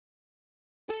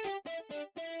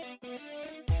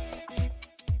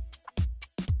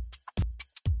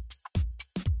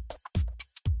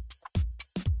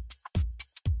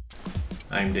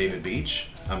I'm David Beach.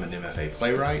 I'm an MFA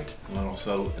playwright, and I'm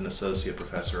also an associate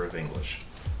professor of English.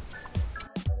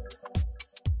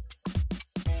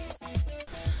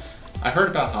 I heard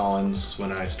about Hollins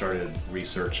when I started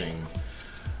researching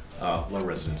low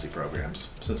residency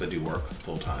programs. Since I do work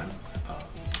full-time,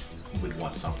 would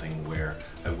want something where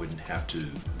I wouldn't have to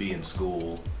be in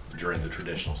school during the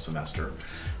traditional semester.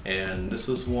 And this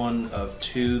was one of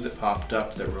two that popped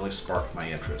up that really sparked my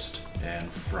interest.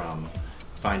 And from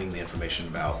finding the information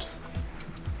about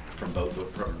from both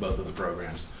of the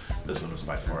programs, this one was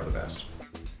by far the best.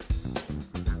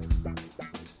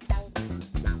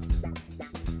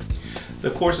 The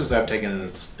courses that I've taken in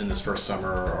this first summer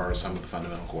are some of the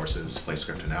fundamental courses: play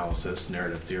script analysis,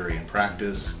 narrative theory and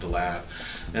practice, the lab,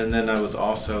 and then I was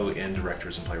also in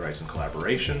directors and playwrights in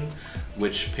collaboration,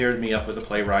 which paired me up with a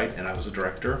playwright, and I was a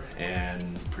director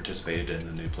and participated in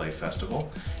the New Play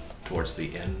Festival towards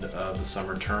the end of the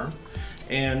summer term.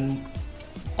 And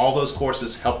all those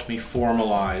courses helped me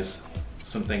formalize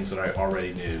some things that I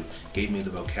already knew, gave me the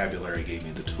vocabulary, gave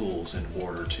me the tools in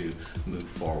order to move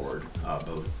forward,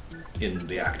 both in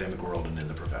the academic world and in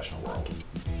the professional world.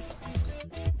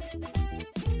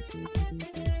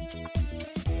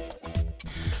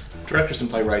 Directors and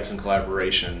Playwrights in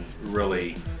Collaboration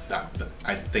really,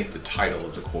 I think the title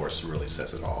of the course really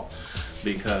says it all,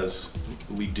 because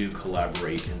we do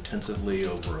collaborate intensively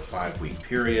over a 5-week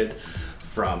period,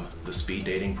 from the speed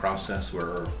dating process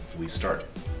where we start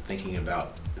thinking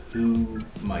about who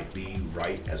might be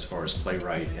right as far as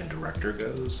playwright and director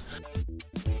goes,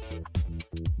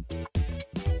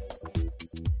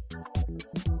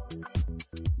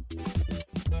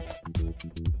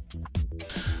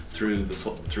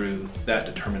 through that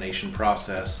determination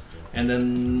process, and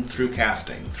then through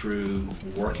casting, through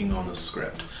working on the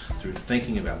script, through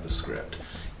thinking about the script,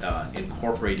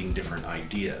 incorporating different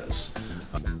ideas.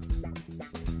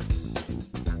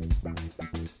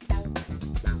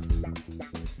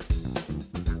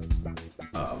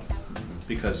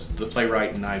 Because the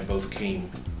playwright and I both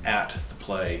came at the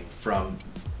play from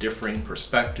differing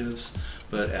perspectives,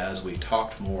 but as we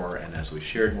talked more and as we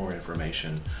shared more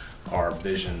information, our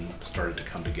vision started to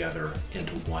come together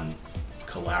into one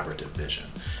collaborative vision,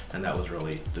 and that was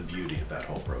really the beauty of that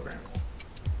whole program.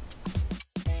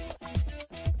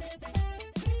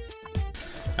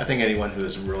 I think anyone who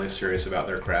is really serious about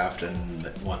their craft and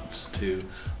that wants to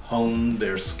hone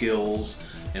their skills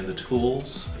and the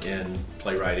tools in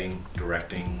playwriting,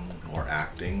 directing, or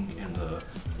acting in the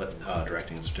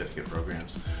directing and certificate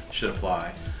programs should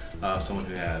apply. Someone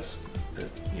who has an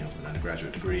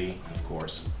undergraduate degree, of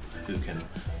course,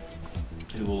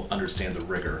 who will understand the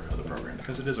rigor of the program,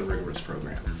 because it is a rigorous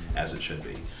program, as it should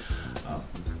be.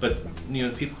 But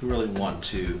people who really want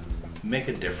to make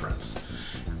a difference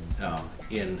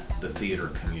in the theater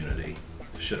community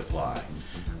should apply,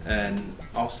 and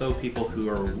also people who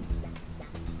are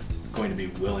going to be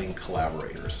willing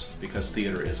collaborators, because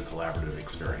theater is a collaborative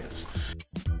experience.